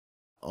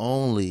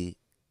only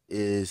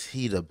is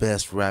he the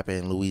best rapper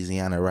in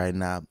Louisiana right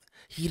now.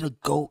 He the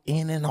go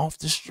in and off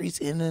the streets,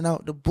 in and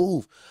out the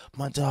booth.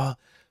 My dog,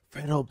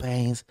 Fredo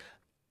Bangs,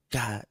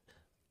 got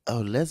a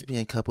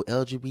lesbian couple,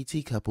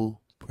 LGBT couple,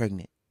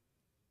 pregnant.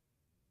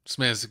 This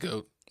man's the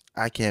GOAT.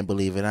 I can't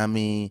believe it. I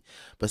mean,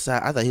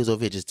 besides, I thought he was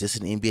over here just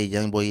dissing the NBA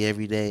YoungBoy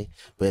every day.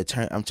 But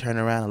I'm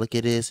turning around and look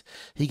at this.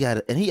 He got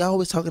it, and he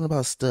always talking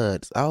about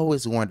studs. I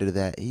always wondered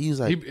that. He was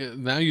like,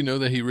 now you know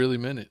that he really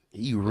meant it.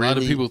 He really, a lot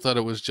of people thought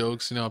it was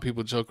jokes. You know,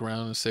 people joke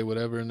around and say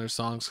whatever in their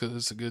songs because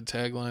it's a good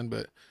tagline,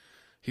 but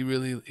he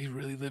really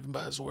living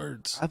by his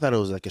words. I thought it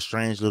was like a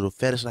strange little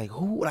fetish.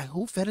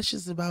 Who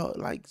fetishes about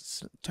like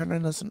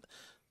turning us?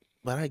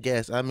 But I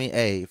guess, I mean,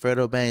 hey,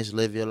 Fredo Bangs,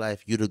 live your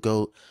life. You the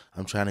GOAT.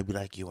 I'm trying to be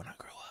like you when I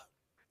grow up.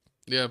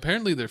 Yeah,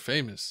 apparently they're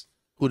famous.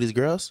 Who, these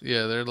girls?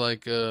 Yeah, they're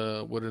like,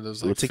 what are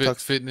those, like TikTok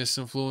fitness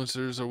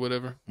influencers or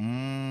whatever?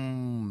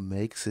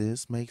 Makes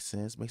sense.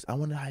 I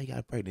wonder how he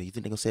got pregnant. You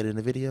think they're going to say it in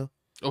the video?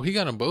 Oh, he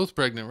got them both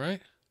pregnant,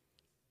 right?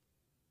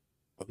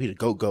 Oh, he the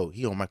GOAT.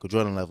 He on Michael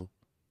Jordan level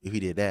if he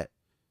did that.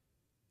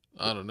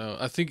 I don't know.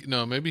 I think,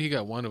 no, maybe he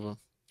got one of them.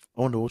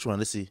 I wonder which one.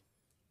 Let's see.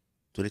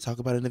 Do they talk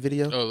about it in the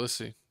video? Oh, let's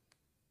see.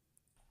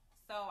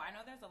 So I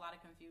know there's a lot of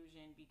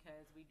confusion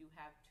because we do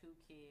have two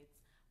kids,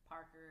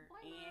 Parker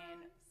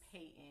and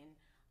Peyton.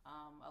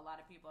 A lot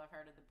of people have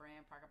heard of the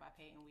brand Parker by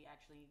Peyton. We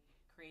actually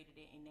created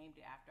it and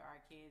named it after our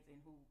kids and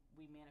who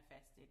we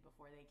manifested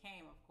before they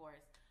came, of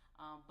course.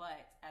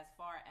 But as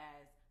far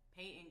as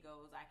Peyton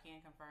goes, I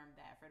can confirm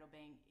that Fredo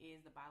Bang is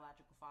the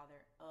biological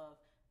father of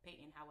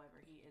Peyton.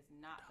 However, he is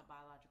not the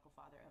biological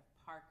father of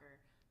Parker,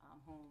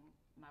 whom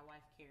my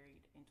wife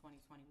carried in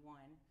 2021.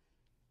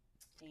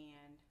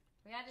 And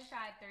we had to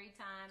try 3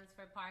 times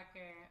for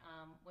Parker,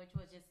 which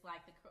was just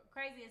like the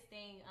craziest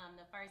thing.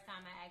 The first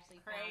time I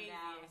actually found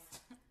out,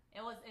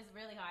 it's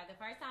really hard. The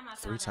first time I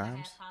found out I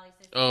had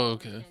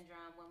polycystic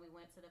syndrome, when we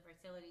went to the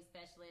fertility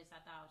specialist,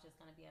 I thought I was just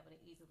going to be able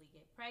to easily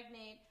get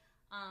pregnant.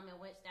 In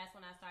which that's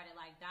when I started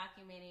like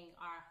documenting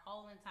our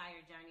whole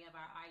entire journey of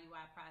our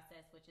IUI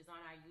process, which is on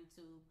our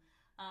YouTube.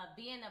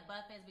 Being a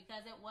buffins,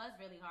 because it was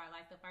really hard.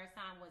 Like the first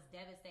time was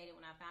devastated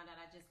when I found out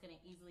I just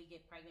couldn't easily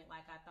get pregnant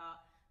like I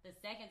thought. The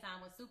second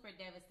time was super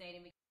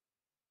devastating.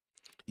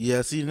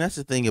 Yeah, see, and that's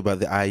the thing about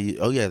the IU.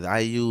 Oh yeah, the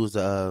IUs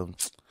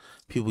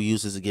people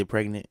use this to get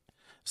pregnant.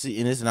 See,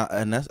 and it's not,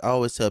 and that's I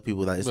always tell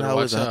people like it's not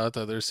always. I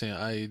thought they were saying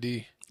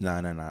IED. No,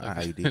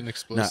 like IED. An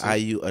explosive. No,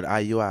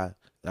 IUI.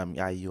 I mean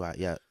IUI.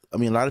 Yeah. I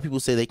mean, a lot of people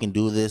say they can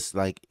do this.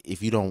 Like,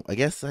 if you don't, I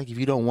guess, like if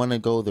you don't want to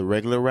go the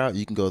regular route,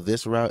 you can go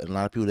this route. And a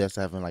lot of people that's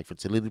having like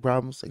fertility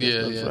problems. I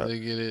guess, they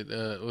get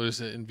it. What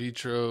is it? In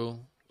vitro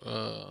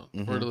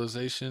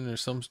fertilization or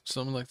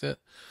something like that.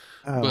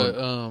 But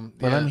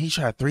I mean, he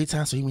tried 3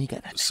 times, so he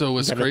got that. So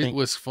what's great?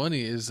 What's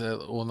funny is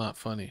that, well, not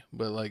funny,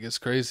 but like it's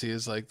crazy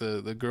is like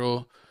the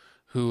girl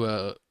who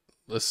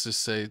let's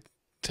just say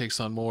takes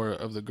on more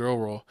of the girl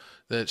role,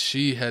 that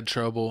she had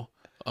trouble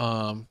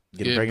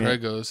getting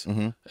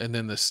pregos, and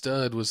then the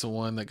stud was the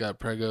one that got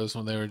pregos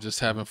when they were just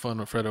having fun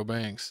with Fredo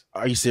Bangs.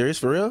 Are you serious,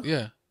 for real?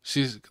 Yeah.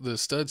 The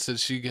stud said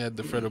she had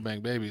the Fredo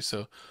Bang baby,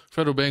 so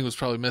Fredo Bang was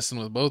probably messing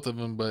with both of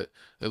them, but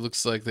it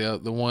looks like the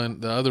other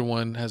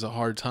one has a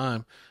hard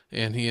time,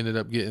 and he ended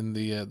up getting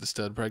the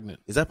stud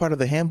pregnant. Is that part of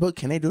the handbook?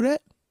 Can they do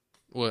that?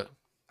 What?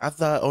 I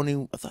thought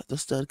the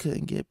stud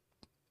couldn't get.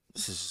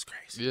 This is just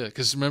crazy. Yeah,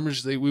 because remember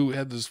we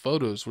had those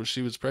photos where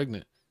she was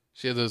pregnant.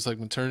 She had those like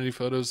maternity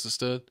photos. The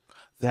stud.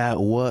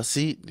 That was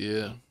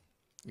Yeah,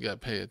 you gotta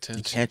pay attention.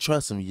 You can't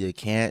trust him. You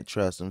can't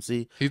trust him.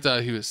 See, he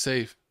thought he was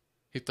safe.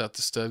 He thought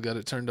the stud got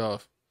it turned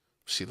off.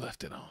 She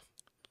left it on.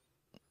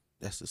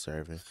 That's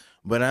disturbing.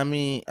 But I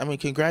mean,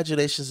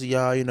 congratulations to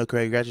y'all. You know,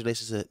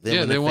 congratulations to them.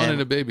 Yeah, they wanted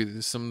a baby. This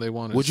is something they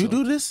wanted. Would you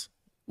do this?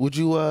 Would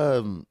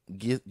you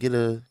get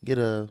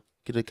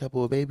a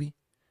couple of baby?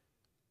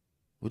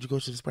 Would you go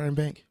to the sperm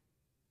bank?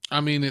 I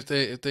mean, if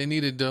they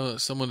needed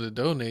someone to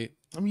donate.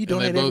 I mean, you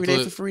donate every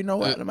day for free. No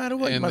matter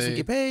what, you must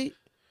get paid.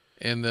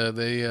 And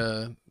they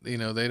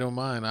they don't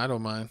mind. I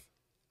don't mind.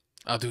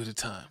 I'll do the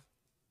time,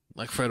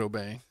 like Fredo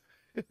Bang.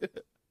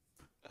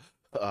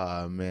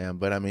 Oh man,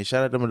 but I mean,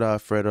 shout out to my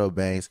dog Fredo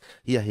Bangs.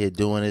 He out here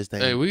doing his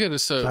thing. Hey, we gotta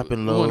start. I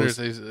wonder if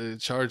they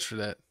charge for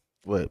that.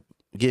 What,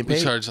 getting paid?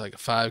 We charge like a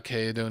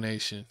 $5,000 a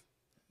donation,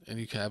 and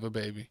you can have a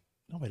baby.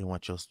 Nobody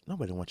wants your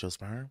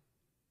sperm.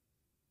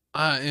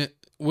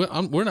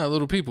 We're not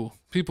little people.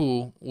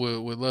 People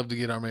would love to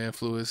get our man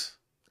fluids.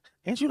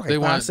 Ain't you like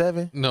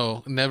 5'7"?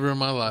 No, never in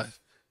my life.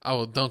 I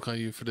will dunk on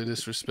you for the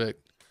disrespect.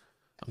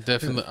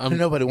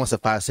 Nobody wants a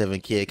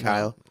 5'7" kid,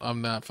 Kyle. No,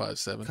 I'm not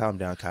 5'7". Calm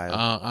down,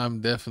 Kyle.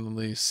 I'm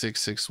definitely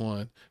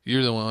 6'1".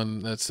 You're the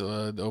one that's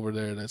over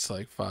there that's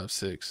like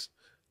 5'6".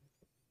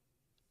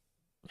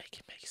 Make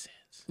it make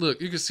sense.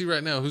 Look, you can see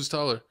right now who's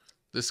taller.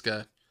 This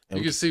guy.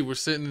 You can see we're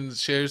sitting in the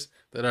chairs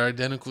that are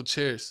identical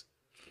chairs.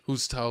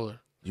 Who's taller?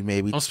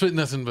 I'm spitting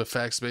nothing but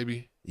facts,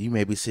 baby. You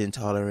may be sitting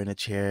taller in a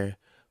chair,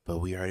 but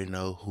we already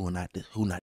know who not